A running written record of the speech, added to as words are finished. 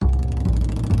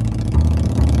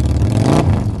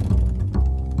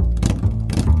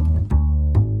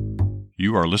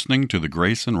You are listening to the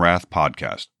Grace and Wrath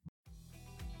podcast.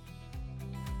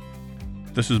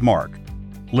 This is Mark.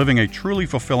 Living a truly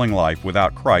fulfilling life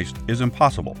without Christ is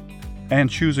impossible, and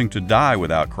choosing to die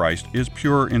without Christ is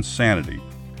pure insanity.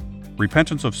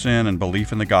 Repentance of sin and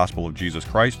belief in the gospel of Jesus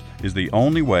Christ is the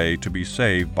only way to be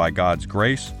saved by God's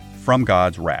grace from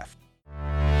God's wrath.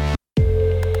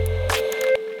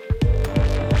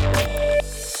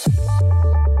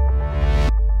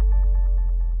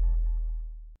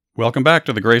 Welcome back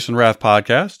to the Grace and Wrath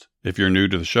podcast. If you're new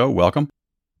to the show, welcome.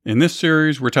 In this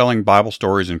series, we're telling Bible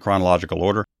stories in chronological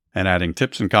order and adding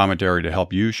tips and commentary to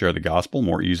help you share the gospel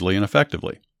more easily and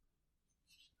effectively.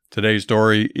 Today's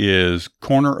story is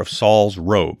Corner of Saul's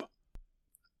Robe.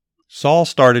 Saul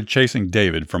started chasing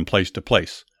David from place to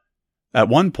place. At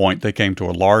one point, they came to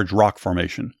a large rock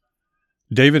formation.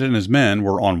 David and his men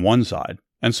were on one side,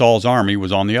 and Saul's army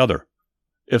was on the other.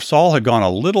 If Saul had gone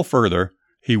a little further,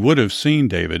 he would have seen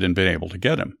David and been able to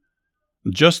get him.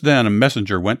 Just then a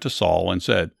messenger went to Saul and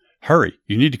said, "Hurry,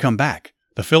 you need to come back.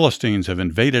 The Philistines have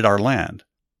invaded our land."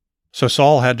 So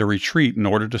Saul had to retreat in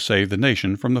order to save the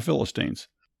nation from the Philistines.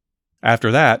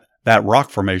 After that rock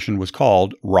formation was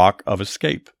called Rock of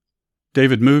Escape.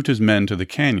 David moved his men to the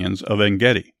canyons of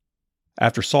En-gedi.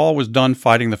 After Saul was done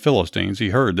fighting the Philistines, he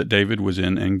heard that David was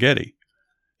in En-gedi.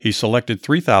 He selected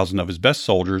 3,000 of his best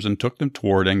soldiers and took them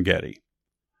toward En-gedi.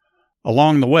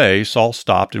 Along the way, Saul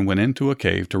stopped and went into a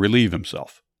cave to relieve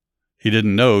himself. He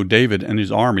didn't know David and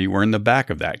his army were in the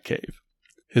back of that cave.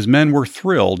 His men were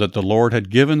thrilled that the Lord had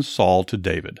given Saul to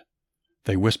David.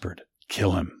 They whispered,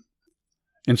 "Kill him."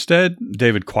 Instead,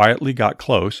 David quietly got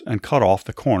close and cut off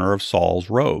the corner of Saul's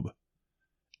robe.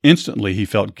 Instantly, he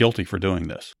felt guilty for doing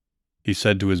this. He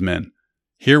said to his men,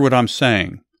 "Hear what I'm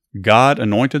saying. God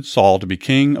anointed Saul to be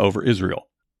king over Israel.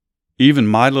 Even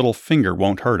my little finger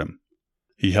won't hurt him."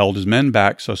 He held his men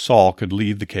back so Saul could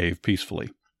leave the cave peacefully.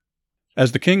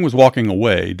 As the king was walking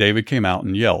away, David came out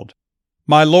and yelled,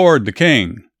 "My lord, the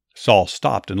king!" Saul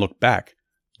stopped and looked back.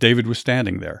 David was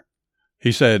standing there.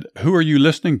 He said, "Who are you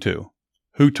listening to?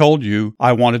 Who told you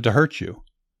I wanted to hurt you?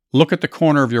 Look at the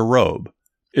corner of your robe.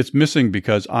 It's missing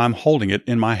because I'm holding it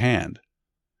in my hand.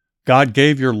 God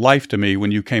gave your life to me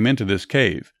when you came into this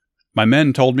cave. My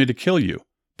men told me to kill you,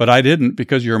 but I didn't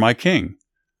because you're my king.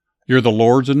 You're the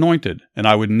Lord's anointed, and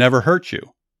I would never hurt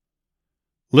you.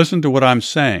 Listen to what I'm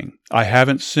saying. I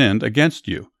haven't sinned against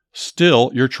you.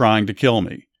 Still, you're trying to kill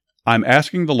me. I'm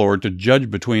asking the Lord to judge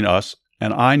between us,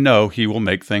 and I know He will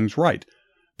make things right,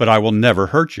 but I will never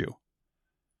hurt you."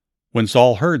 When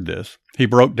Saul heard this, he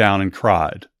broke down and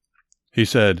cried. He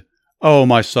said, "Oh,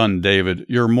 my son David,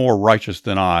 you're more righteous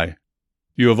than I.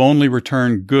 You have only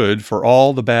returned good for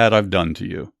all the bad I've done to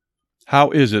you.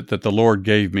 How is it that the Lord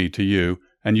gave me to you,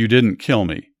 and you didn't kill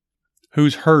me?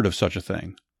 Who's heard of such a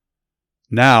thing?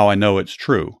 Now I know it's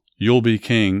true. You'll be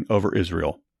king over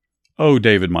Israel. Oh,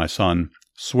 David, my son,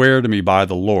 swear to me by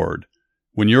the Lord.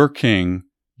 When you're king,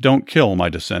 don't kill my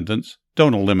descendants.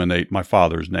 Don't eliminate my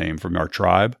father's name from our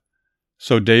tribe."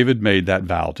 So David made that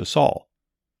vow to Saul.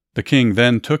 The king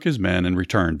then took his men and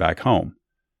returned back home.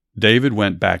 David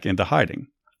went back into hiding.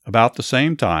 About the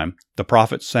same time, the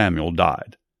prophet Samuel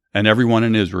died, and everyone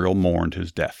in Israel mourned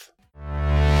his death.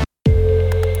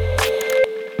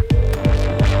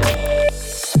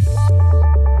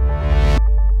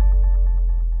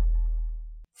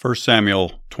 1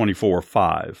 Samuel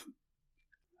 24:5.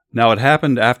 Now it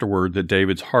happened afterward that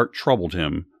David's heart troubled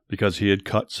him because he had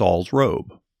cut Saul's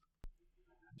robe.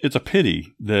 It's a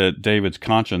pity that David's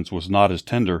conscience was not as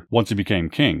tender once he became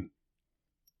king.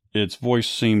 Its voice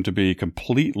seemed to be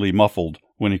completely muffled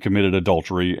when he committed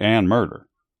adultery and murder.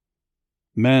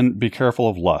 Men, be careful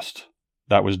of lust.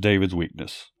 That was David's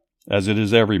weakness, as it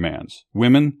is every man's.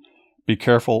 Women, be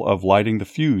careful of lighting the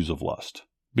fuse of lust.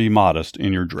 Be modest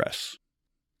in your dress.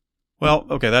 Well,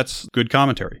 okay, that's good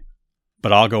commentary.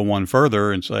 But I'll go one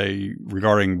further and say,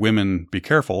 regarding women, be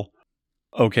careful.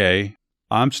 Okay,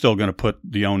 I'm still going to put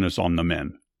the onus on the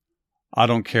men. I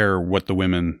don't care what the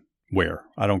women wear.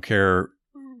 I don't care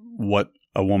what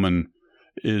a woman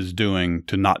is doing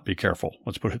to not be careful.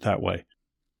 Let's put it that way.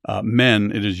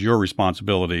 Men, it is your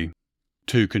responsibility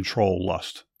to control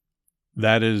lust.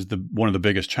 That is one of the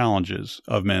biggest challenges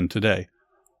of men today.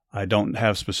 I don't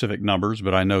have specific numbers,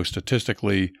 but I know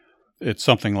statistically it's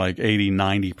something like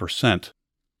 80-90%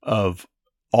 of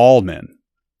all men,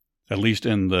 at least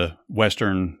in the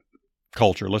Western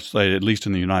culture, let's say at least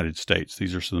in the United States.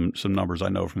 These are some numbers I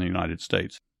know from the United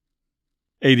States.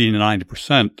 80 to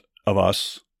 90% of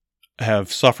us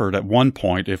have suffered at one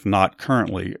point, if not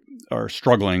currently, are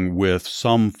struggling with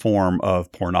some form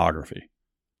of pornography.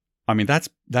 I mean,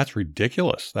 that's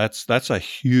ridiculous. That's a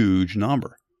huge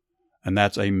number. And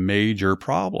that's a major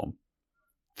problem.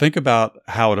 Think about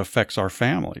how it affects our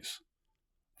families.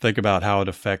 Think about how it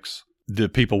affects the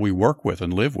people we work with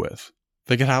and live with.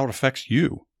 Think of how it affects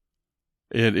you.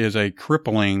 It is a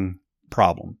crippling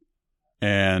problem.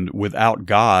 And without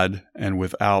God and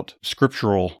without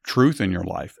scriptural truth in your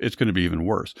life, it's going to be even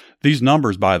worse. These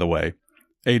numbers, by the way,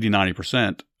 80,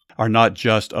 90%, are not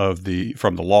just from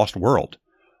the lost world.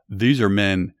 These are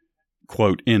men,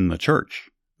 quote, in the church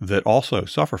that also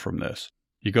suffer from this.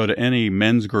 You go to any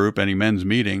men's group, any men's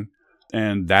meeting,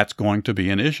 and that's going to be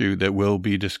an issue that will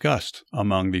be discussed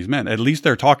among these men. At least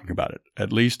they're talking about it.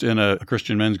 At least in a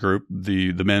Christian men's group,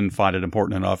 the men find it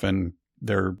important enough and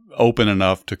they're open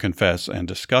enough to confess and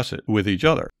discuss it with each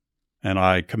other. And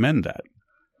I commend that.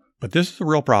 But this is a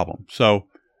real problem. So,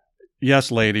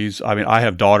 yes, ladies, I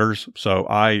have daughters, so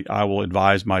I will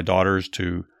advise my daughters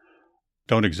to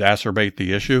don't exacerbate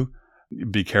the issue.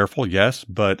 Be careful, yes,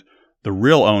 but the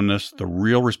real onus, the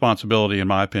real responsibility, in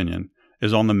my opinion,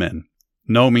 is on the men.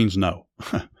 No means no.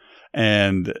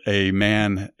 And a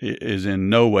man is in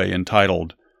no way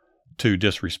entitled to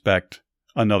disrespect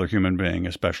another human being,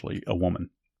 especially a woman.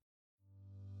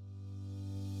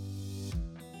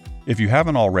 If you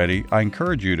haven't already, I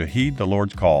encourage you to heed the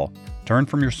Lord's call, turn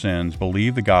from your sins,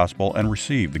 believe the gospel, and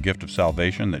receive the gift of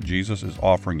salvation that Jesus is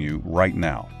offering you right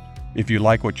now. If you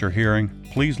like what you're hearing,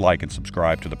 please like and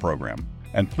subscribe to the program.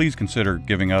 And please consider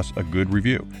giving us a good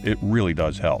review. It really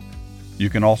does help. You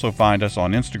can also find us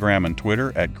on Instagram and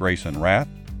Twitter at Grace and Wrath,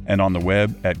 and on the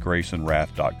web at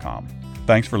graceandwrath.com.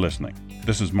 Thanks for listening.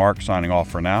 This is Mark signing off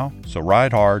for now, so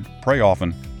ride hard, pray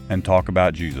often, and talk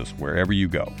about Jesus wherever you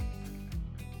go.